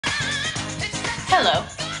Hello,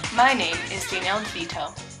 my name is Danielle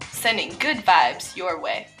DiVito, sending good vibes your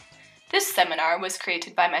way. This seminar was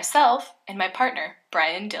created by myself and my partner,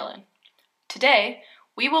 Dillon. Today,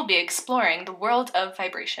 we will be exploring the world of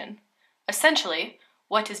vibration, essentially,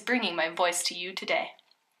 what is bringing my voice to you today.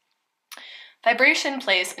 Vibration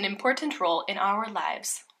plays an important role in our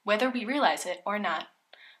lives, whether we realize it or not.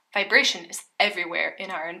 Vibration is everywhere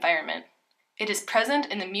in our environment. It is present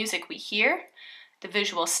in the music we hear, the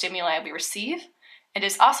visual stimuli we receive, and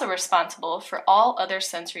is also responsible for all other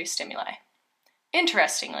sensory stimuli.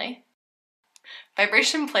 Interestingly,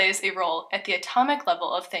 vibration plays a role at the atomic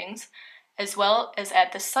level of things, as well as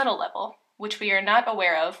at the subtle level, which we are not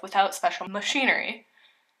aware of without special machinery,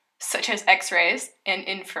 such as X-rays and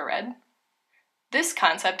infrared. This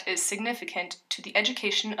concept is significant to the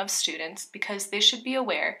education of students because they should be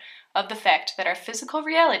aware of the fact that our physical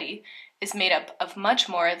reality is made up of much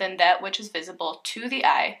more than that which is visible to the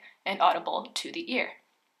eye and audible to the ear.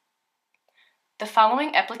 The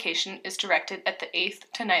following application is directed at the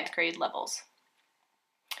 8th to 9th grade levels.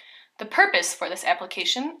 The purpose for this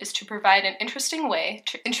application is to provide an interesting way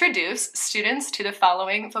to introduce students to the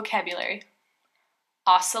following vocabulary: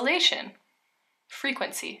 oscillation,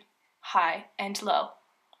 frequency, high and low,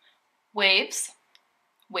 waves,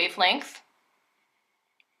 wavelength,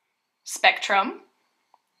 spectrum,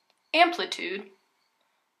 amplitude,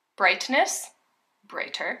 brightness,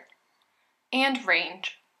 brighter, and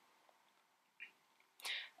range.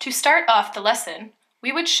 To start off the lesson,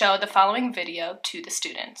 we would show the following video to the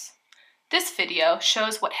students. This video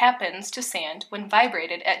shows what happens to sand when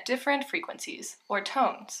vibrated at different frequencies or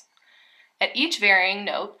tones. At each varying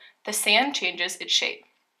note, the sand changes its shape.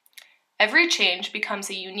 Every change becomes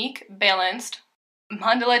a unique, balanced,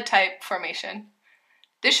 mandala-type formation.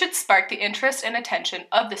 This should spark the interest and attention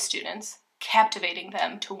of the students, captivating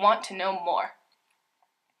them to want to know more.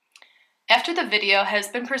 After the video has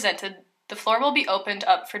been presented, the floor will be opened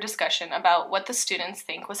up for discussion about what the students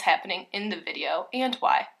think was happening in the video and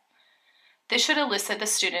why. This should elicit the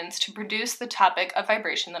students to produce the topic of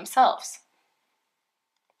vibration themselves.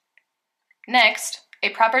 Next,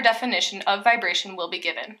 a proper definition of vibration will be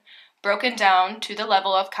given, broken down to the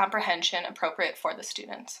level of comprehension appropriate for the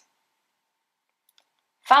students.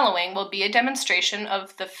 Following will be a demonstration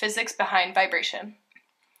of the physics behind vibration.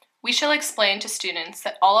 We shall explain to students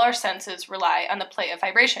that all our senses rely on the play of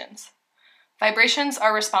vibrations. Vibrations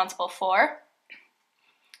are responsible for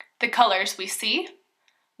the colors we see,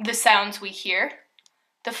 the sounds we hear,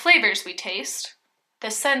 the flavors we taste,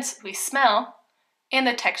 the scents we smell, and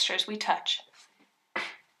the textures we touch.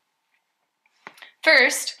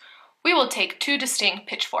 First, we will take two distinct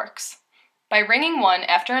pitchforks. By ringing one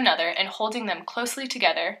after another and holding them closely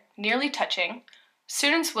together, nearly touching,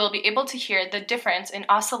 students will be able to hear the difference in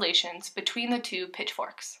oscillations between the two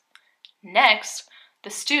pitchforks. Next, the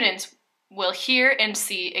students will hear and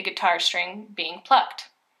see a guitar string being plucked.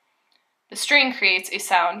 The string creates a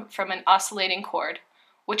sound from an oscillating chord,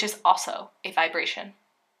 which is also a vibration.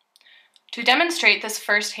 To demonstrate this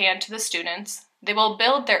firsthand to the students, they will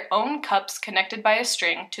build their own cups connected by a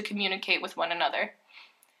string to communicate with one another.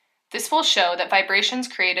 This will show that vibrations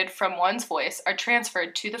created from one's voice are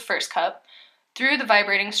transferred to the first cup through the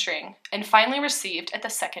vibrating string and finally received at the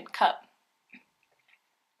second cup.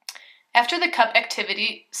 After the cup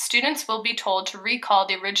activity, students will be told to recall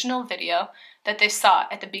the original video that they saw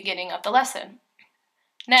at the beginning of the lesson.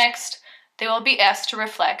 Next, they will be asked to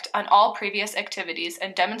reflect on all previous activities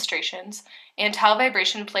and demonstrations and how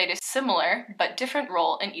vibration played a similar but different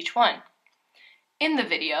role in each one. In the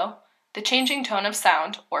video, the changing tone of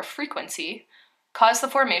sound, or frequency, caused the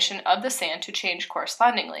formation of the sand to change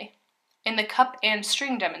correspondingly. In the cup and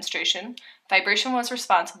string demonstration, vibration was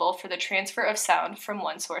responsible for the transfer of sound from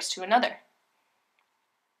one source to another.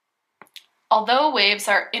 Although waves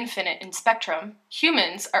are infinite in spectrum,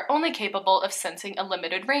 humans are only capable of sensing a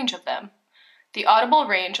limited range of them. The audible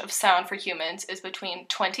range of sound for humans is between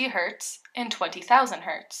 20 Hz and 20,000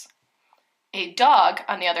 Hz. A dog,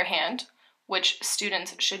 on the other hand, which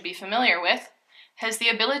students should be familiar with, has the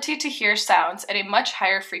ability to hear sounds at a much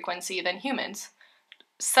higher frequency than humans,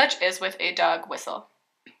 such as with a dog whistle.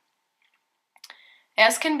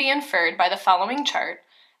 As can be inferred by the following chart,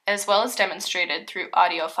 as well as demonstrated through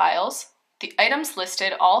audio files, the items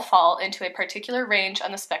listed all fall into a particular range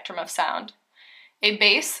on the spectrum of sound. A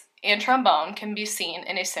bass and trombone can be seen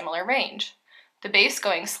in a similar range, the bass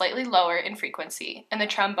going slightly lower in frequency and the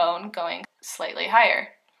trombone going slightly higher.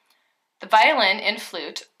 The violin and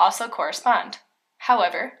flute also correspond.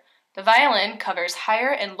 However, the violin covers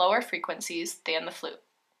higher and lower frequencies than the flute.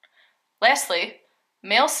 Lastly,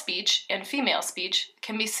 male speech and female speech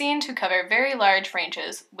can be seen to cover very large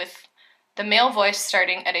ranges, with the male voice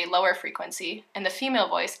starting at a lower frequency and the female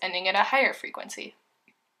voice ending at a higher frequency.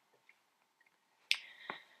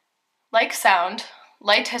 Like sound,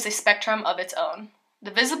 light has a spectrum of its own.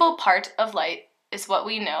 The visible part of light is what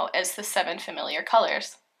we know as the 7 familiar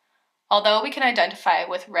colors. Although we can identify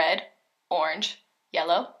with red, orange,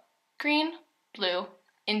 yellow, green, blue,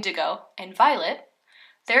 indigo, and violet,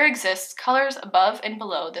 there exists colors above and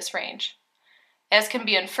below this range. As can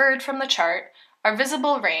be inferred from the chart, our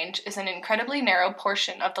visible range is an incredibly narrow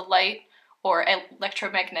portion of the light or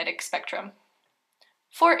electromagnetic spectrum.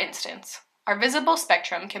 For instance, our visible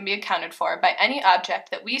spectrum can be accounted for by any object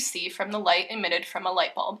that we see from the light emitted from a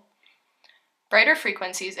light bulb. Brighter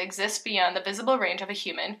frequencies exist beyond the visible range of a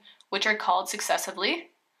human, which are called successively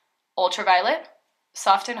ultraviolet,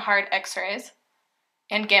 soft and hard X-rays,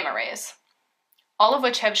 and gamma rays, all of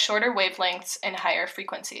which have shorter wavelengths and higher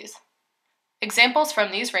frequencies. Examples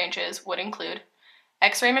from these ranges would include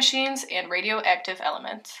X-ray machines and radioactive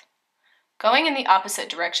elements. Going in the opposite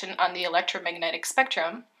direction on the electromagnetic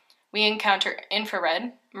spectrum, we encounter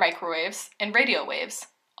infrared, microwaves, and radio waves,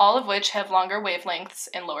 all of which have longer wavelengths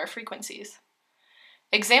and lower frequencies.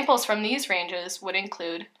 Examples from these ranges would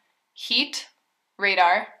include heat,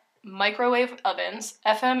 radar, microwave ovens,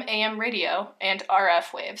 FM/AM radio, and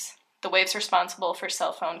RF waves, the waves responsible for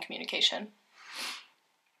cell phone communication.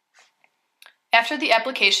 After the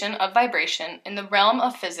application of vibration in the realm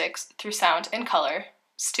of physics through sound and color,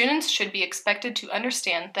 students should be expected to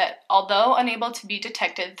understand that although unable to be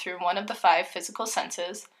detected through one of the 5 physical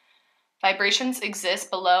senses, vibrations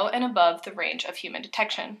exist below and above the range of human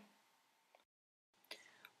detection.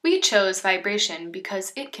 We chose vibration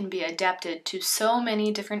because it can be adapted to so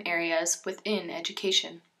many different areas within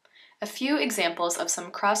education. A few examples of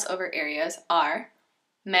some crossover areas are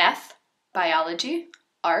math, biology,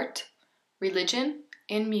 art, religion,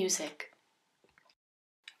 and music.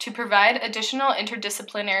 To provide additional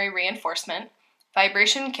interdisciplinary reinforcement,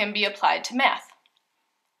 vibration can be applied to math.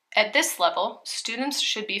 At this level, students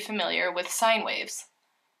should be familiar with sine waves.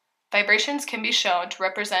 Vibrations can be shown to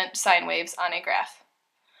represent sine waves on a graph.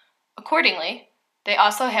 Accordingly, they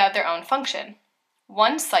also have their own function.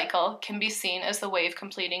 One cycle can be seen as the wave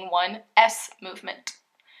completing one S movement.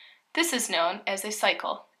 This is known as a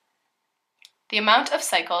cycle. The amount of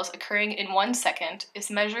cycles occurring in 1 second is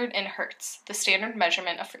measured in hertz, the standard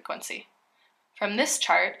measurement of frequency. From this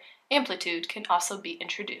chart, amplitude can also be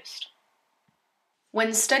introduced.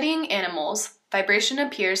 When studying animals, vibration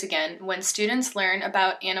appears again when students learn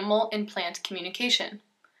about animal and plant communication.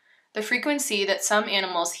 The frequency that some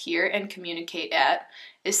animals hear and communicate at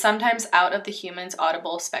is sometimes out of the human's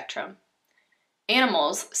audible spectrum.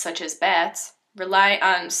 Animals, such as bats, rely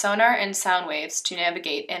on sonar and sound waves to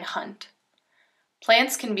navigate and hunt.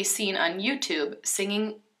 Plants can be seen on YouTube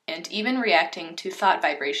singing and even reacting to thought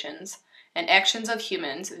vibrations and actions of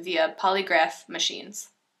humans via polygraph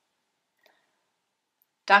machines.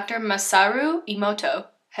 Dr. Masaru Emoto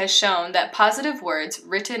has shown that positive words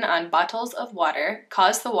written on bottles of water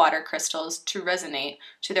cause the water crystals to resonate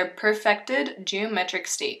to their perfected geometric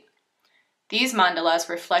state. These mandalas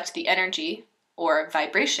reflect the energy, or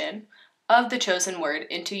vibration, of the chosen word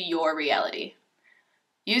into your reality.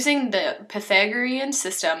 Using the Pythagorean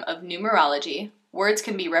system of numerology, words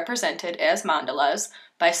can be represented as mandalas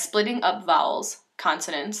by splitting up vowels,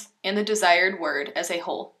 consonants, and the desired word as a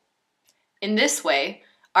whole. In this way,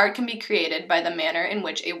 art can be created by the manner in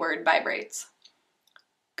which a word vibrates.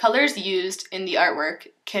 Colors used in the artwork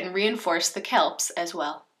can reinforce the kelps as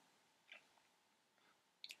well.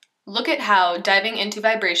 Look at how diving into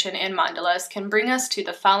vibration and mandalas can bring us to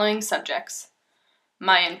the following subjects: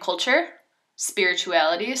 Mayan culture,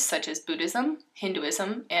 spiritualities such as Buddhism,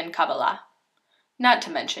 Hinduism, and Kabbalah, not to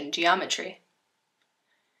mention geometry.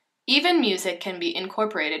 Even music can be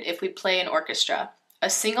incorporated if we play an orchestra, a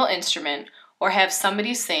single instrument, or have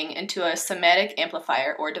somebody sing into a somatic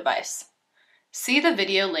amplifier or device. See the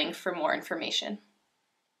video link for more information.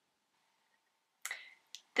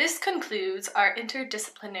 This concludes our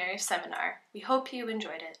interdisciplinary seminar. We hope you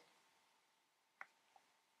enjoyed it.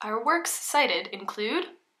 Our works cited include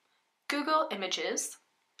Google Images,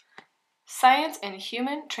 Science and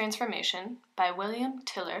Human Transformation by William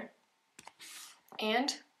Tiller,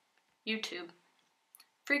 and YouTube,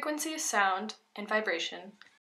 Frequency, Sound, and Vibration